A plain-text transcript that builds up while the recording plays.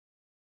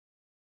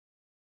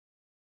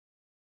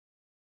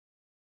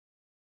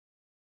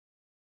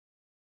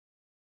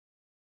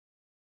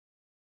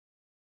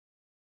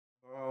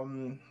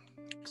Um,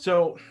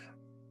 so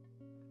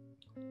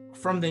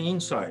from the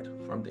inside,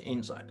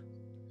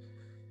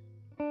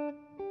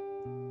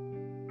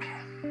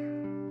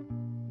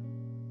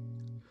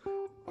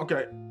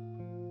 okay,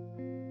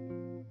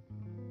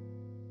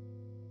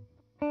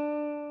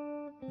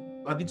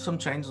 I did some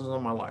changes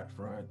in my life,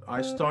 right?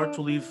 I start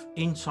to live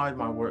inside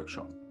my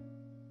workshop.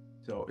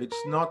 So it's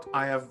not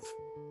I have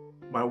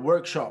my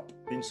workshop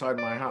inside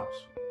my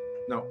house.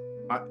 No,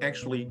 I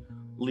actually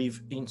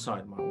live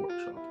inside my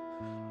workshop.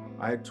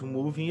 I had to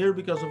move here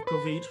because of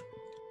COVID.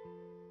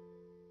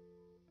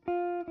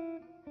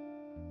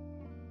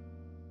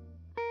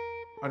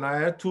 And I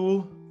had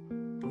to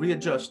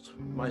readjust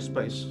my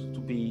space to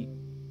be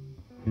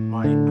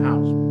my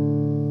house.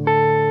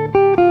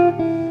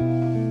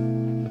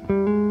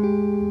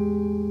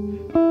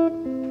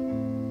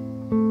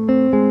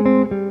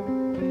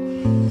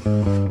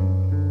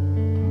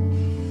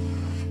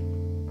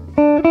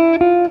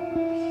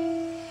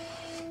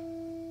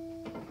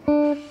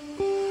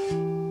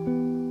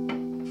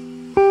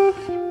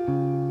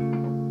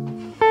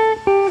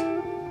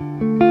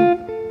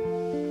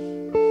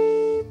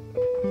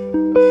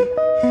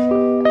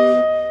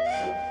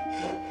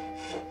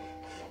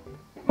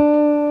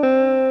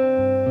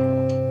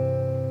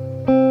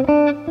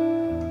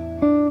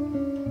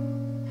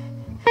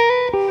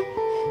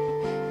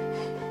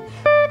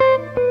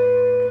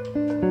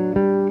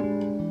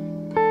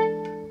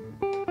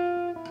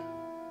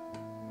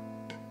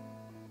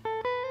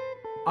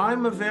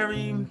 I'm a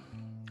very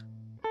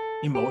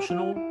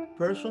emotional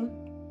person,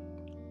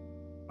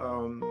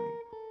 and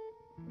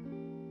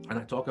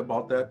I talk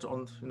about that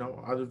on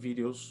other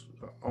videos.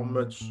 How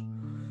much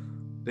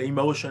the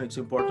emotion it's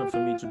important for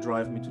me to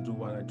drive me to do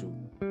what I do,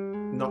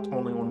 not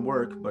only on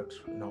work but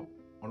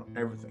on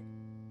everything,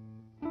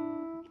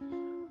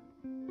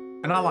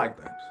 and I like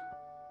that.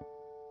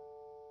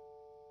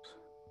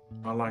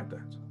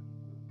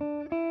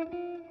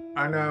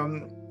 And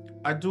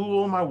I do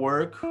all my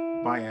work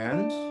by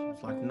hand.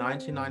 It's like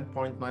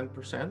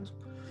 99.9%.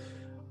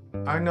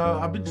 And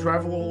I've been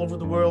traveling all over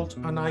the world,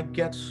 and I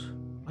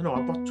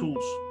bought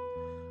tools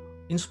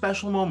in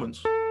special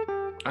moments,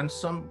 and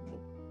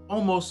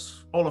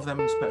almost all of them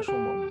in special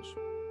moments.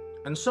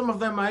 And some of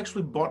them I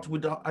actually bought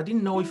I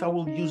didn't know if I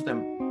will use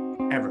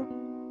them ever.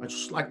 I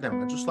just like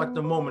them. I just like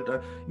the moment.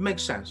 It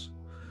makes sense.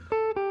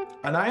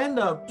 And I end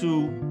up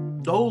to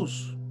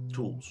those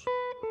tools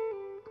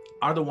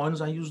are the ones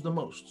I use the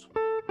most.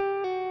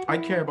 I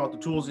care about the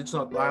tools. It's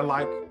not, I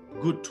like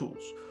good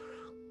tools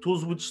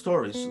with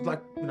stories.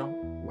 Like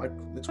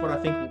that's what I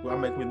think I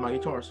make with my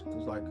guitars.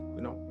 It's like,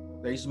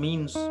 there's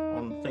means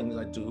on things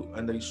I do,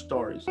 and there's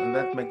stories, and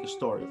that make a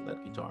story of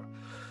that guitar.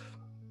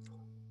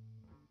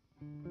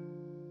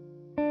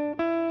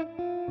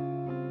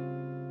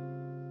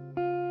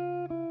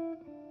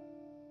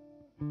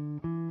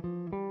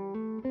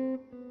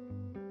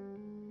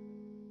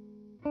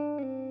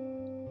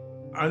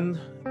 And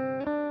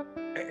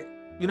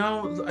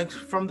like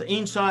from the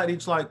inside,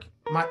 it's like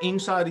my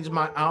inside is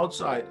my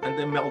outside, and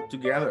they melt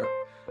together.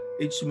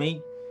 It's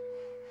me.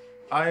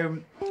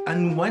 And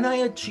when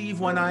I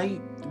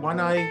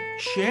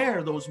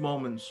share those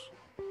moments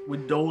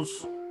with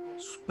those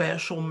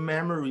special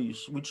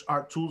memories, which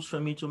are tools for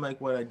me to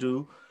make what I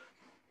do,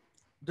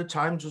 the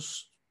time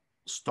just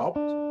stopped.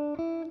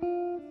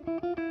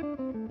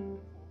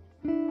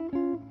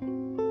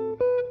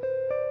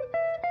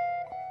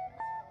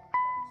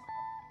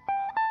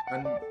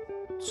 And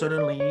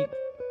suddenly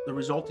the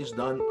result is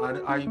done,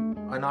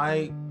 and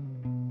I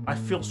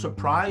feel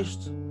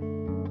surprised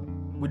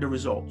with the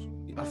result.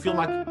 I feel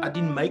like I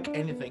didn't make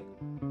anything.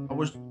 I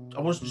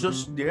was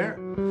just there.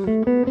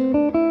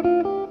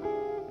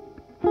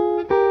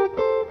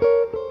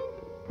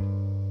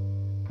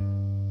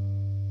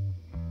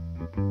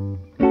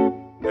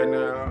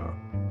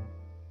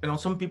 And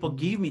some people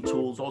give me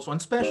tools also,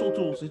 and special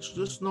tools. It's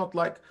just not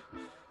like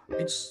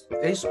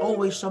there's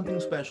always something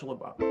special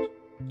about it.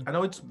 I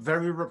know it's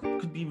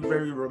could be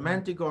very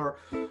romantic, or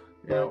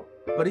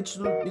but it's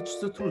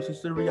the truth.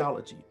 It's the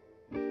reality.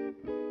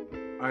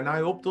 And I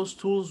hope those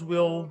tools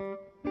will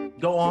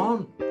go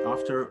on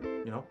after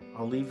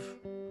I'll leave,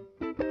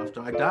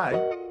 after I die.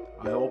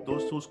 I hope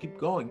those tools keep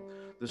going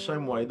the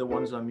same way. The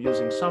ones I'm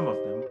using, some of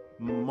them,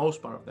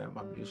 most part of them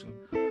I'm using,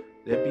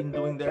 they've been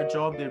doing their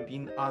job. They've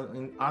been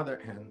in other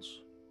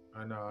hands,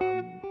 and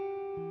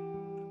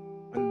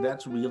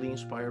that's really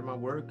inspired my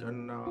work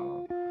and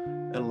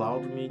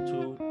allowed me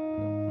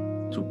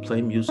to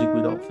play music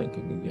without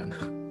thinking again.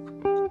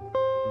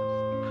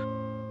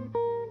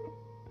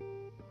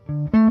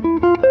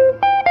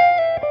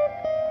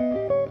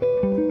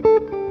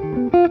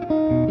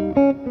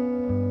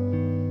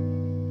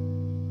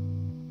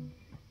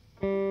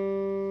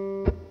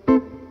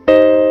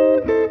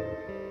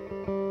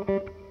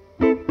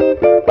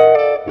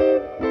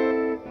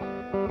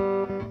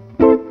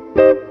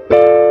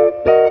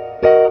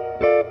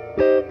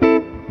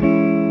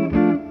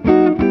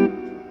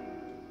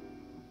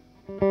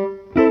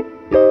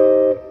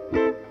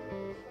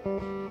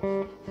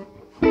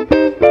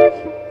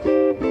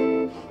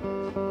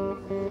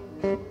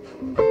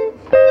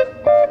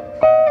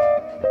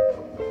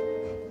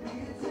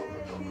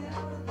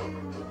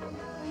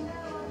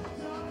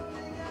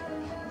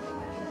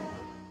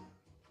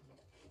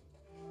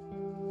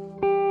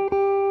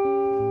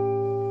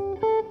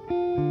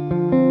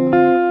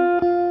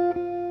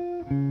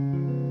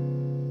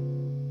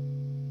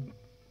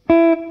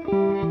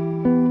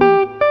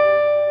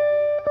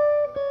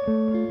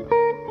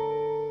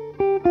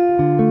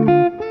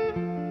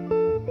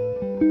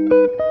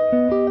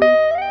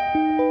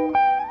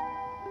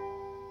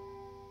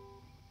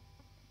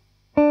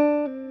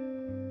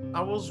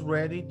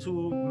 started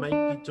to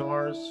make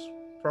guitars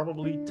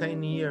probably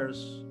 10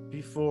 years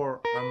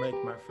before I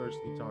make my first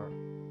guitar.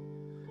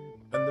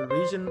 And the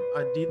reason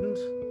I didn't,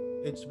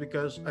 it's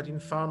because I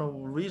didn't find a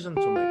reason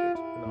to make it.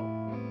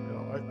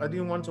 I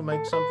didn't want to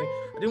make something.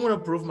 I didn't want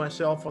to prove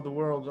myself for the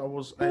world. I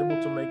was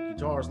able to make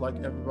guitars like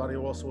everybody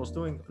else was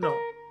doing. No,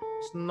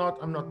 it's not.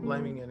 I'm not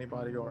blaming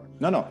anybody, or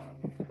No.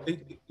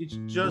 it's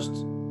just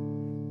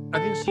I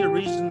didn't see a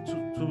reason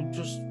to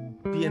just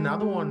be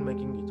another one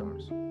making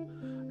guitars.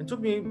 It took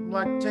me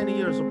like 10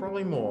 years or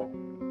probably more.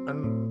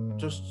 And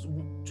just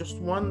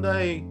one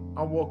day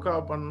I woke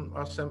up and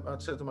I said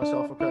to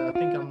myself, okay, I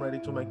think I'm ready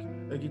to make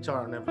a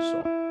guitar I never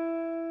saw.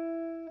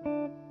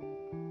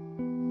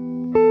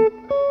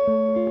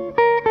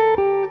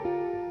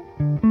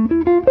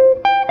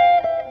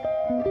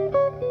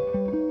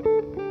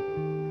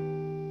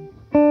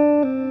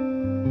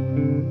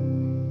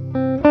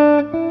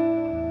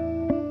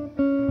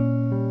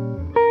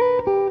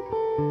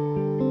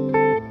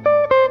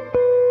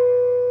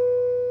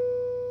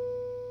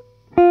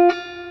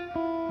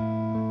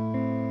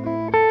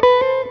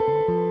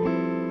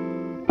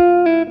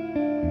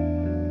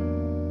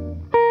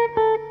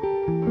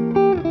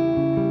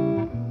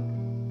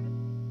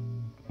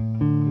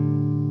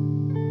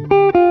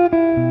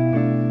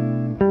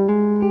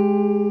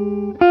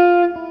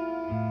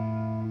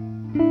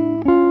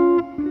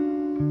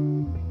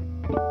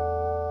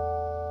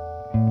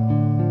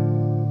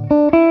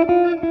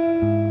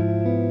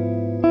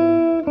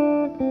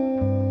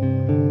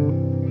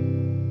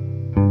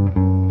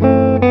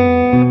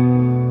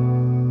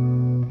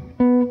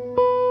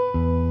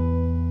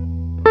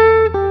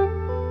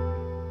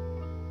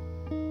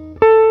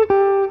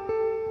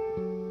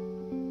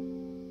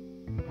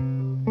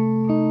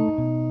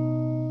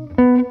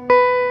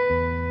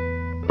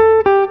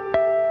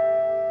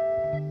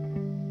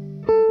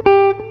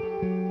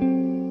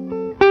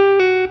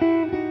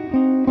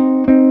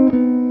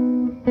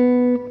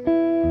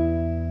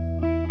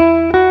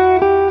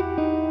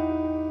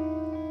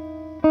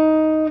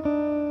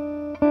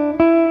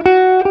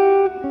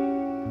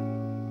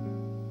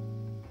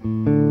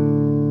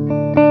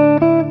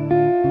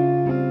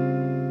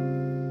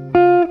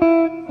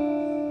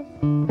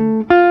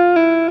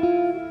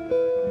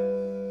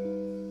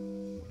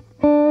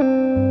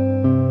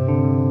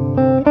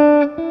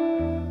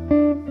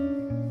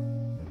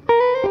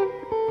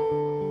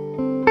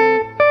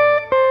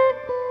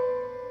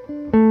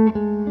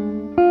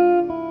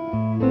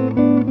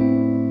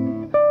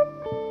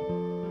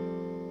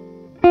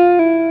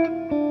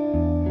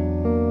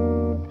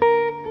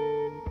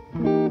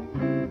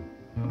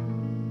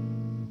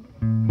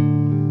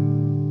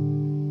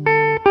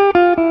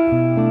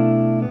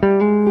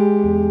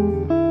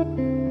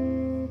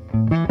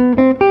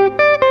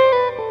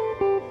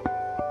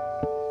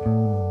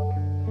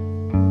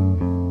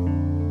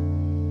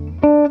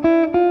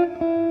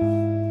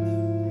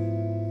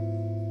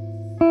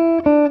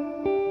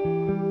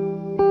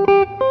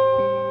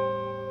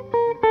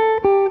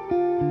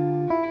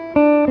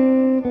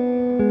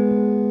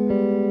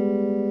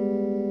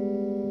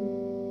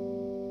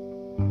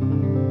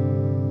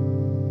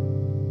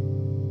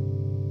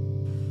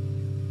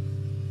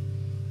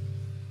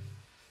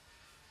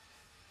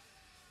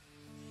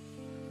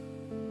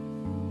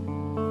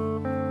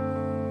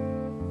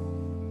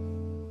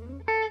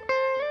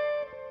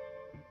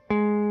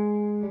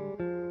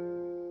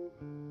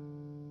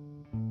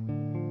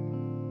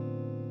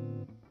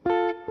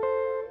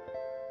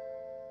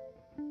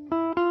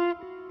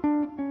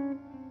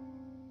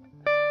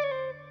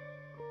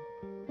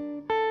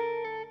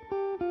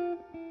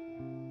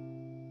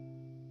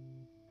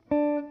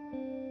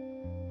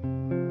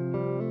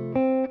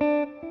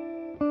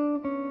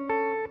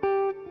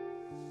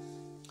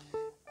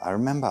 I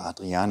remember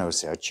Adriano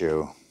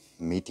Sergio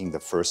meeting the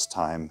first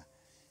time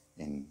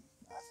in,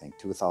 I think,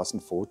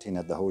 2014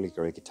 at the Holy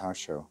Grail Guitar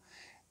Show.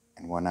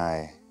 And when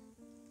I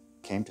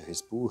came to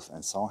his booth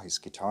and saw his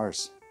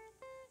guitars,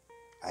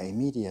 I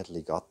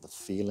immediately got the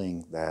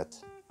feeling that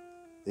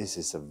this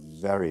is a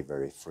very,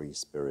 very free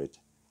spirit.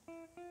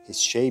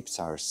 His shapes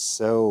are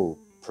so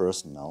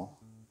personal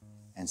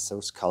and so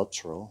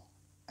sculptural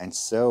and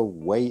so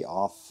way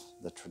off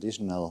the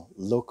traditional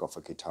look of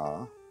a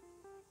guitar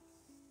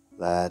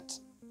that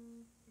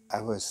I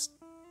was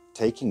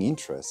taking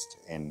interest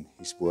in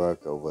his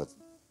work over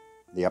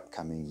the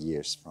upcoming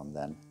years from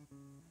then.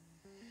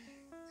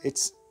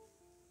 It's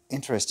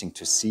interesting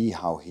to see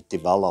how he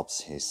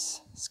develops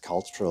his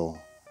sculptural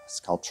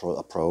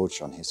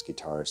approach on his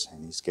guitars,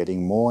 and he's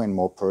getting more and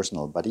more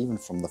personal. But even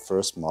from the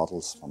first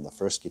models, from the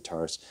first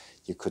guitars,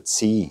 you could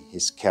see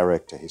his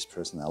character, his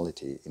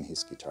personality in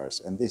his guitars,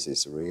 and this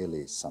is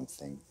really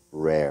something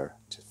rare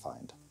to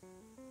find.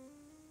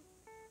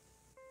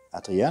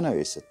 Adriano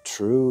is a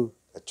true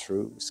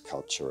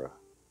sculptor.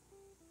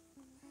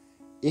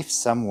 If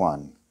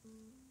someone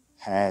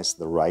has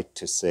the right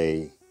to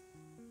say,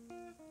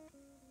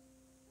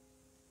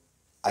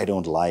 I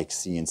don't like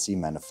CNC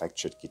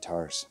manufactured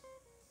guitars,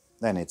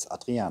 then it's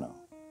Adriano,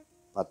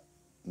 but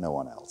no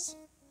one else.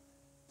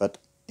 But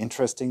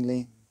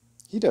interestingly,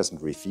 He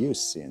doesn't refuse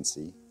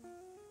CNC.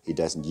 He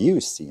doesn't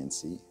use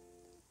CNC,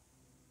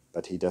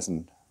 but he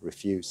doesn't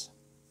refuse.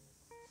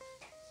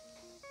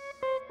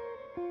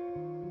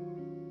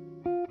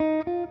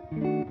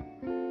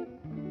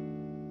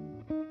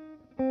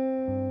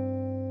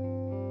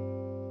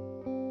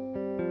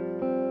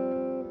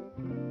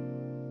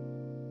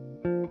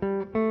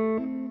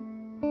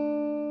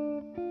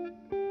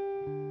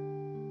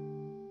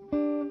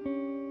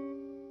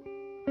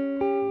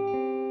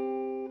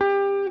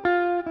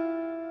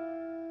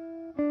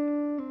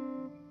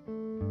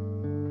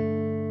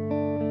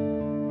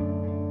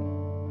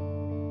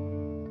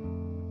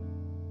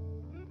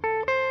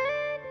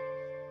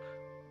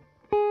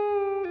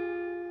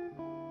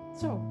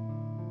 So,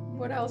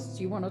 what else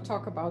do you want to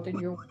talk about in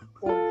your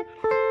work?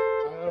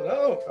 I don't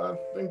know. I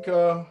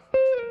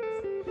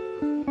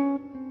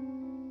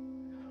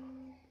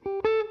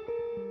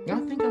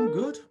think I'm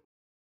good.